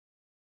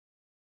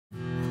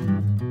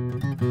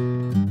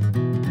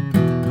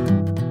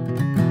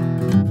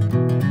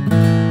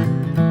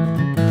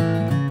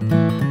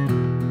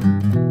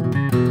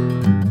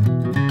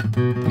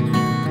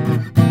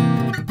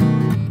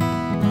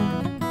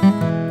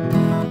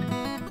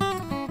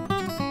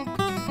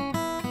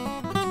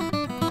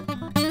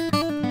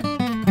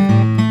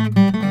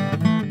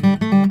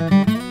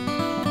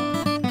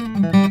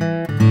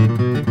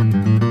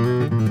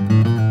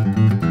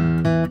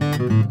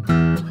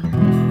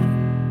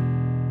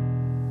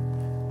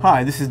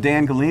Hi, this is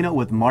Dan Galena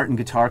with Martin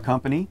Guitar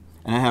Company,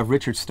 and I have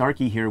Richard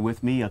Starkey here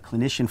with me, a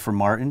clinician for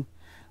Martin.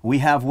 We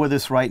have with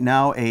us right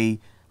now a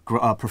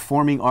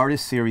Performing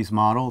Artist Series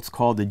model. It's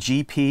called the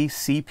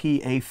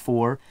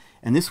GPCPA4,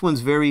 and this one's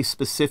very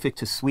specific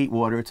to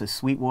Sweetwater. It's a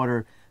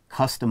Sweetwater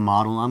custom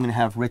model. I'm going to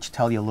have Rich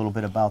tell you a little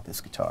bit about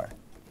this guitar.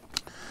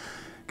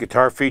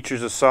 Guitar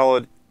features a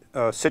solid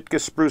Sitka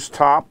spruce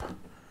top,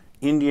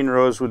 Indian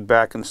rosewood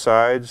back and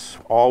sides,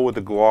 all with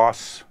a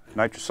gloss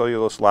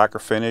nitrocellulose lacquer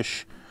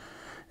finish.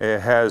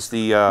 It has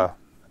the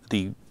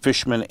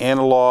Fishman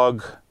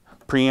analog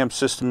preamp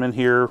system in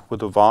here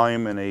with a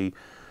volume and a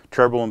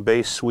treble and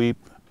bass sweep.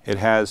 It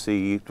has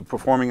the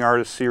Performing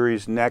Artist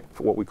Series neck,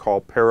 what we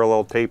call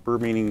parallel taper,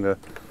 meaning the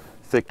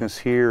thickness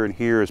here and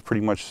here is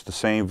pretty much the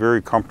same.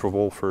 Very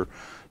comfortable for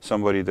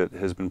somebody that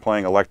has been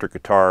playing electric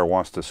guitar or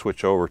wants to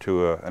switch over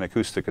to an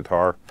acoustic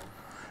guitar.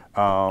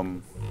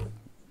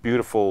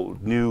 Beautiful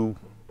new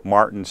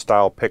Martin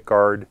style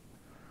pickguard.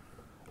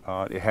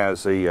 It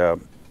has a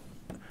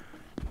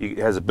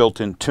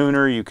built-in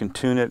tuner. You can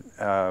tune it.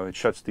 It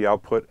shuts the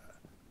output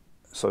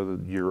so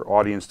that your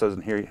audience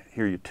doesn't hear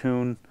you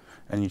tune,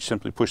 and you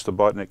simply push the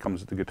button.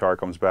 The guitar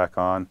comes back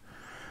on.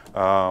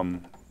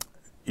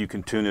 You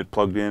can tune it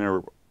plugged in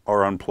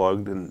or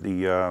unplugged, and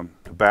the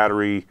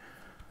battery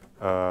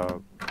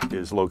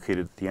is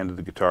located at the end of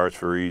the guitar. It's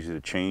very easy to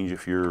change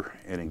if you're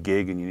in a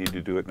gig and you need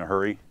to do it in a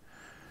hurry.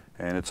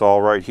 And it's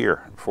all right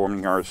here,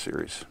 Performing Artist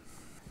Series.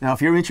 Now,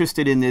 if you're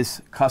interested in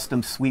this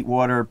custom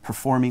Sweetwater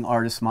Performing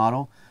Artist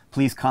model,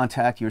 please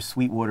contact your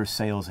Sweetwater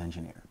sales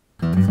engineer.